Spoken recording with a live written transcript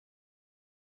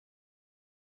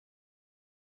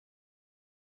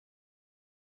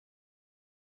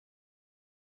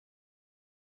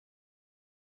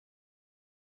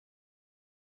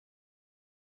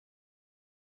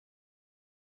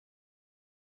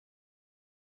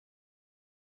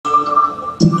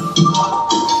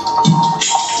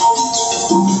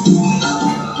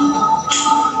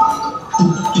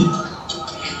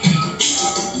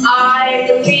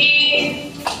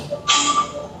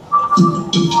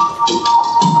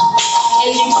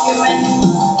Inhuman,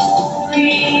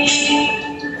 free,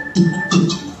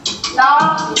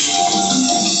 not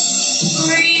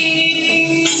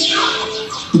free.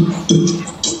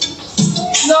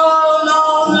 No,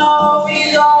 no, no,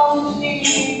 we don't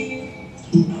need.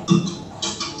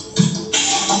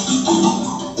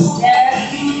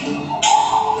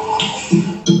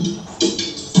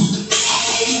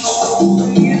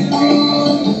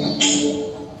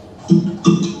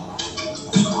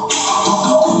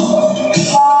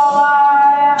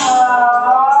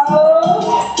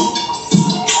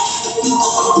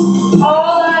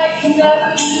 All I can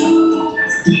ever do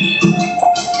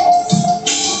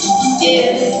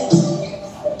is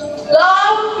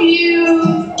love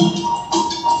you,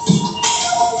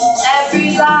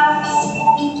 every last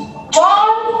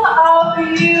one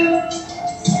of you.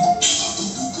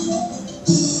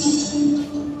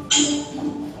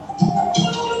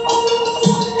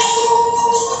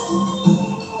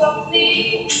 So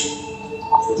please,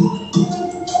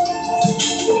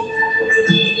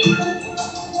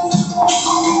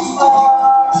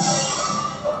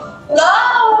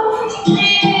 love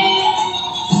me.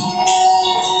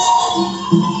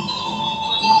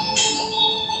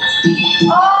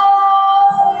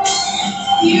 All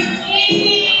you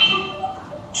need.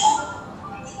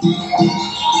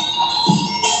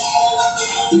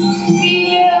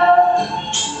 Feel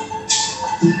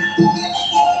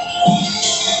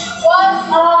what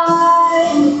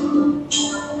I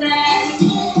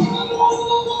think.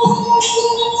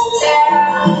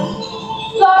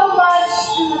 There's so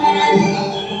much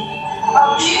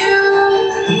of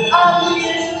you,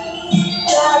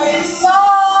 there is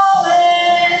no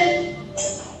end.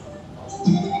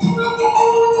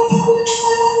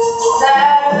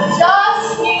 There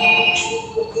just needs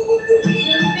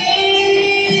to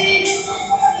be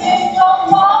no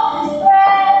more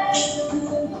friends.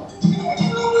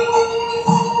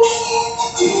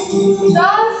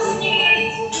 Just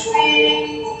needs to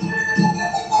be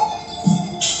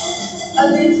a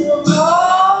little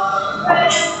more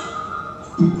friends.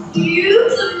 You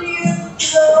to be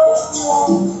so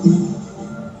small.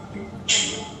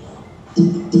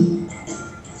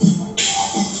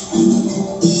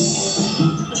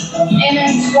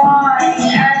 Intertwine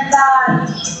and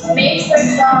that make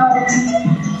ourselves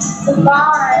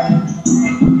divine,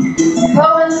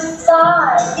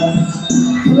 coincide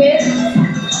with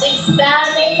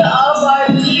expanding of our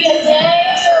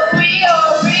DNA. We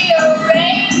are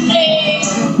rearranging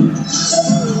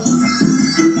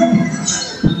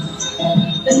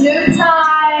the new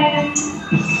time.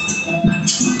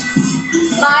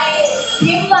 Might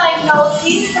seem like no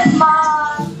peace of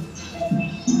mind.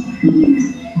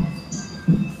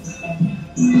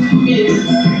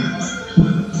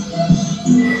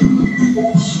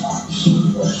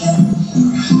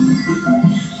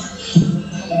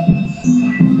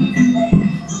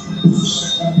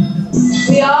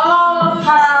 We all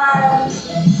have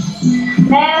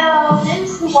melded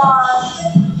into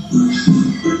one.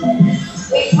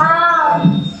 We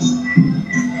can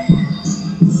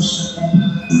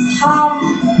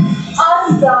come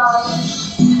undone.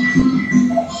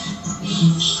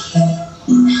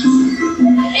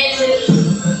 In this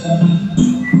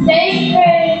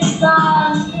sacred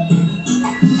sun,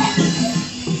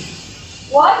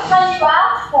 what can you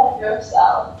ask of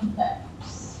yourself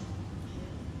next?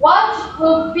 What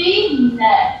will be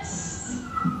next?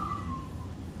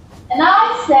 And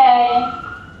I say,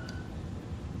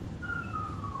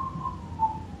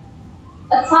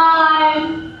 a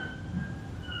time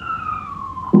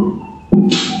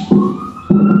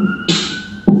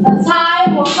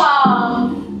will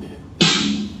come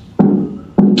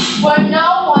where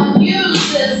no one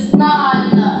uses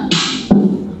none,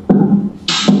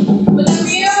 but the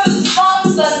muse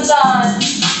comes undone,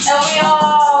 and we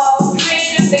all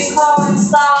creatively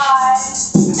coincide,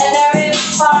 and there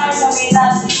is finally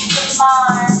that peace of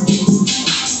mind.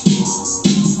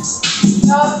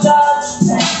 No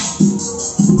judgment,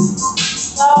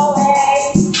 no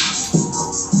hate,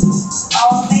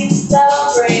 only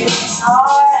celebrating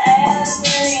our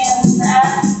Andean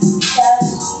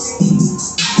ancestry,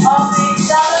 only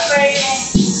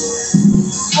celebrating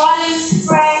what is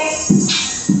great,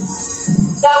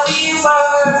 that we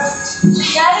were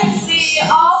genetically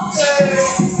altered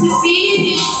to be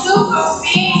these super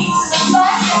beings, the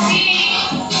fact that we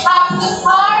have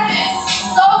departed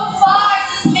so far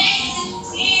to make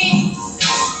this peace.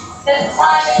 This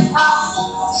time is up.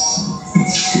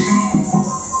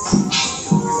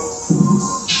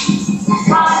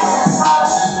 Time is up.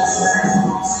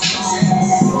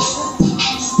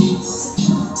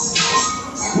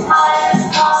 Time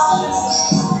is up.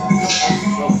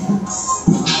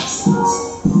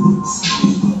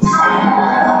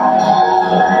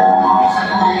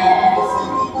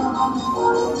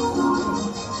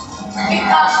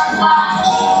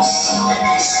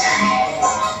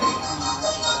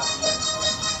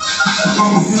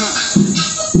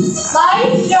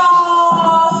 Light your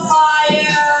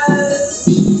fires.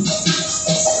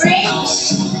 Bring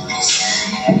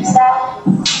accept.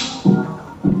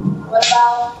 What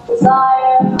about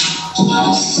desire?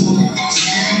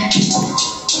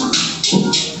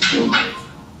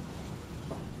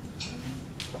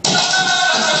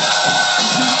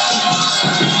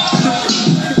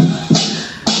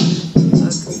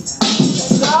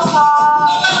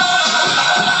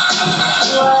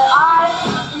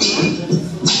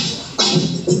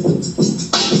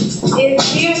 If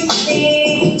you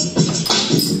see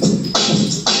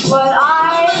what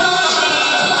I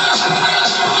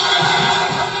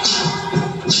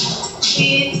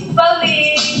see, please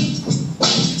believe.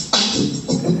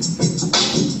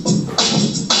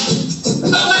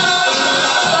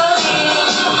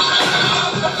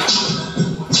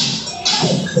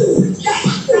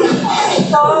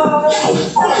 So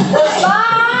the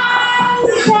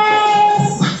Bible says,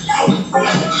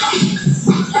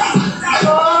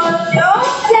 for your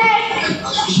sake,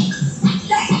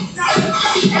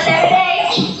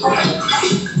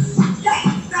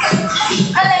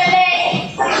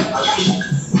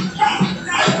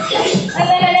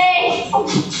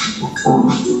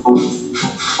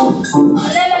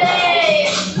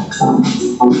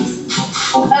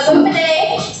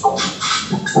 illuminate.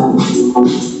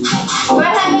 We're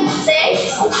having sex.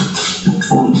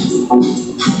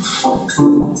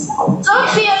 Don't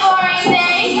be a boring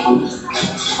day.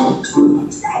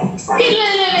 Be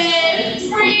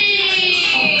living free.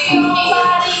 Your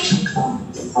body.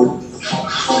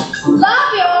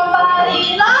 Love your body.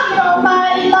 Love your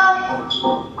body.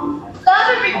 Love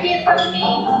every piece of me.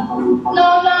 No,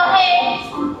 no hate.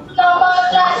 No more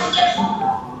judgment.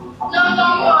 No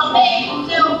more hate.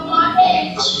 No more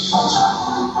hate.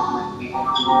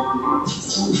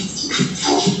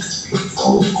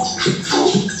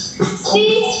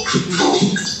 See?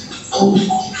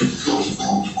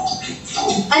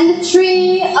 And the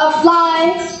tree of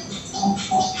life,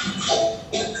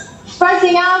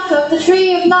 sprouting out of the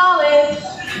tree of knowledge,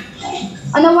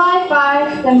 and the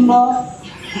Wi-Fi symbol,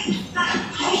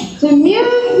 to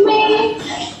muse me,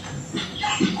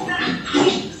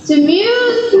 to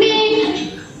muse me.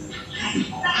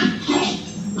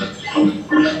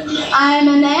 I'm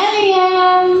an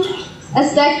alien, a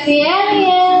sexy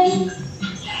alien.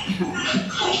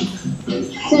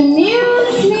 To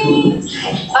muse me.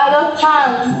 I love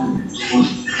time.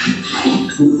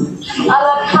 I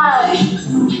love time.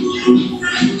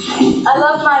 I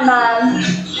love my man.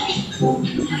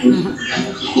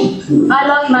 I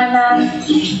love my man.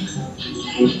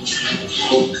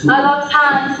 I love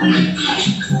time.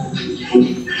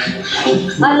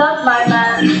 I love my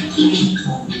man.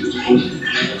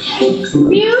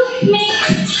 Muse me.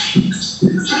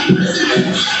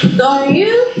 Don't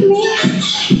use me.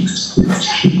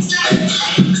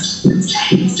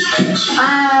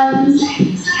 I'm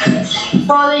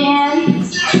falling in.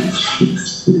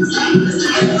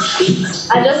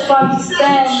 I just want to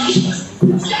spend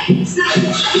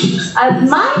as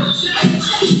much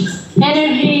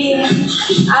energy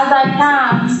as I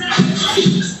can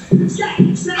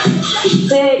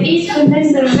to each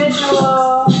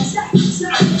individual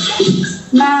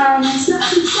man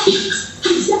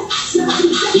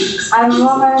and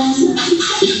woman.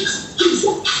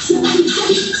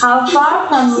 How far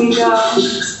can we go?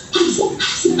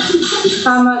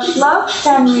 How much love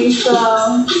can we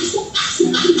show?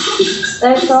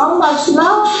 There's so much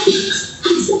love.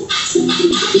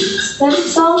 There's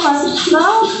so much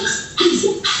love.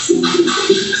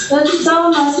 There's so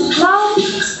much love.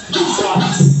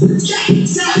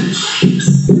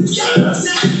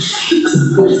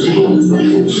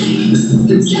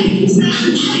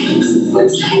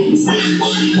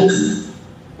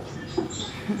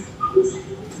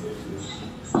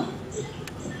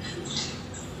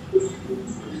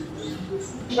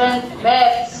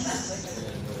 Best.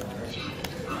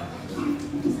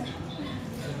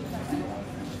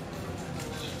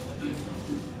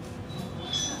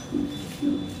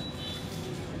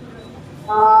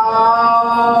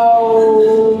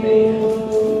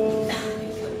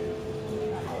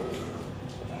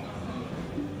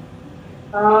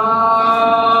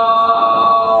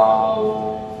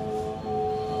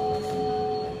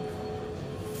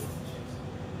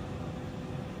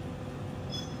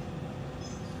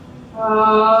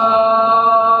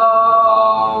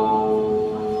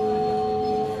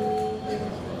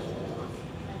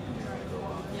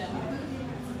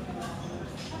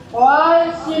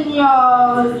 What's in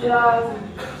your jug?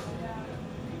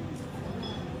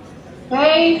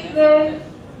 Faces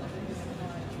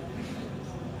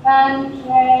and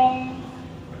change.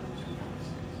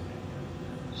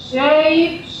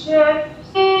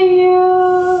 shape-shifting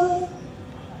you,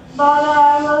 but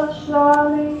I will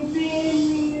surely be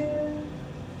you.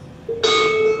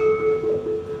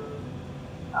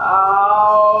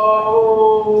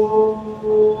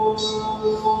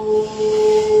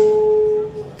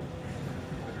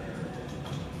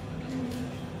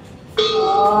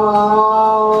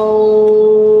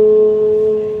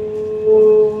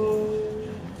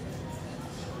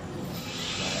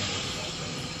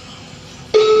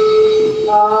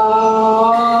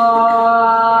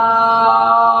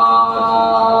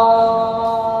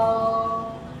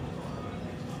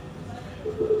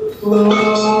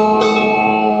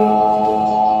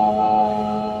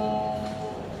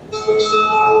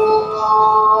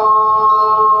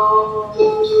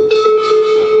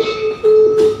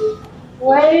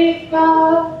 Wake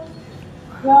up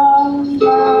from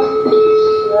the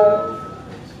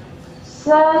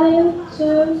set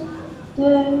into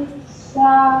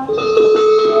disaster.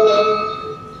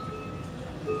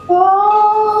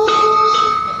 For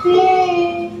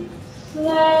being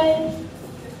slain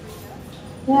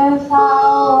is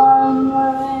how one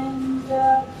will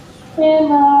endure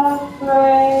in a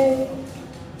grave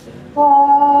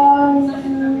for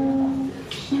you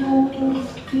to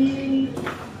be.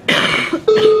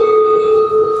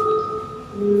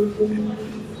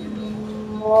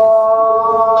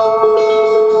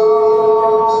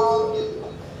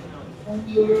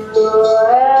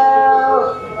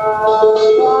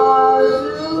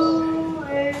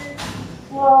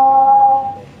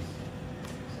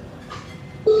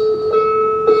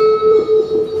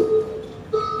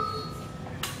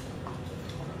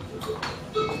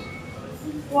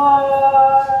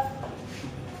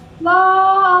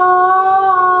 Love.